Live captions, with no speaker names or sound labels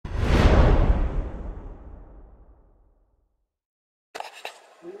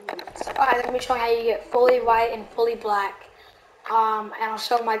Alright, let me show you how you get fully white and fully black. And I'll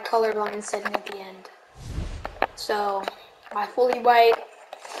show my colorblind setting at the end. So, my fully white,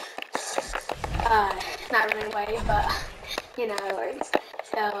 not really white, but you know how it works.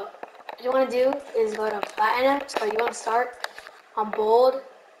 So, what you want to do is go to platinum. So you want to start on bold,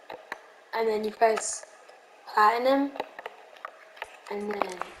 and then you press platinum, and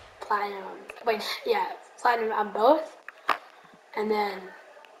then platinum. Wait, yeah, platinum on both, and then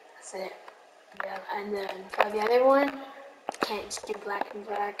that's it. Yeah, and then for the other one, can't just do black and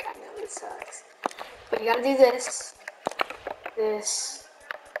black. I know it sucks, but you gotta do this. This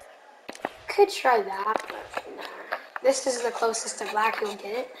could try that, but nah. This is the closest to black you'll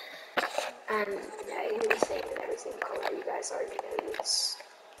get it. And yeah, you do the same in every single color. You guys already know this.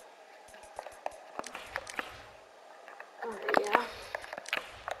 Yeah.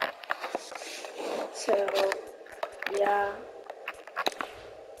 So yeah,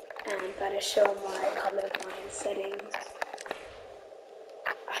 and gotta show my colorblind settings.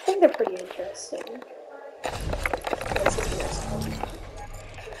 I think they're pretty interesting.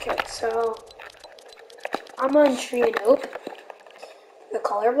 Okay, so I'm on tree and oak, the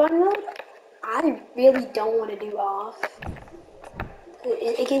colorblind mode. I really don't want to do off.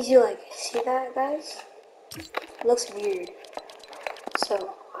 It gives you like, see that, guys? It looks weird.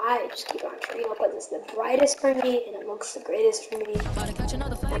 So I just keep on tree and oak, but it's the brightest for me, and it looks the greatest for me. And I can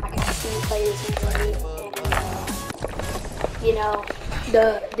see players easily, and you know,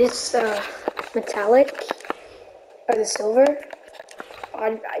 this metallic or the silver.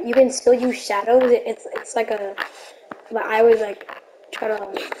 You can still use shadows. It's like a, but I would like try to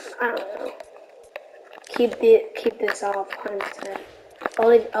I don't know, keep this off 100%.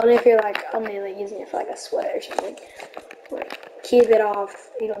 Only if you're like only like using it for like a sweat or something. Like, keep it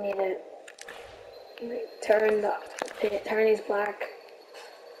off. You don't need it. Like, turn these black.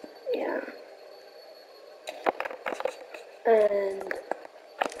 Yeah. And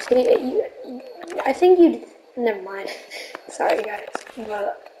see, I think you. Never mind. Sorry, guys.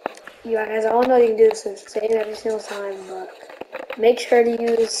 But you guys all know you can do this the same every single time, but make sure to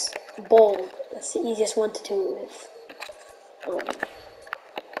use bold. That's the easiest one to do it with.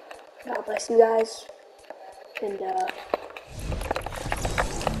 God bless you guys, and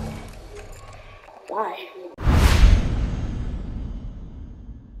why?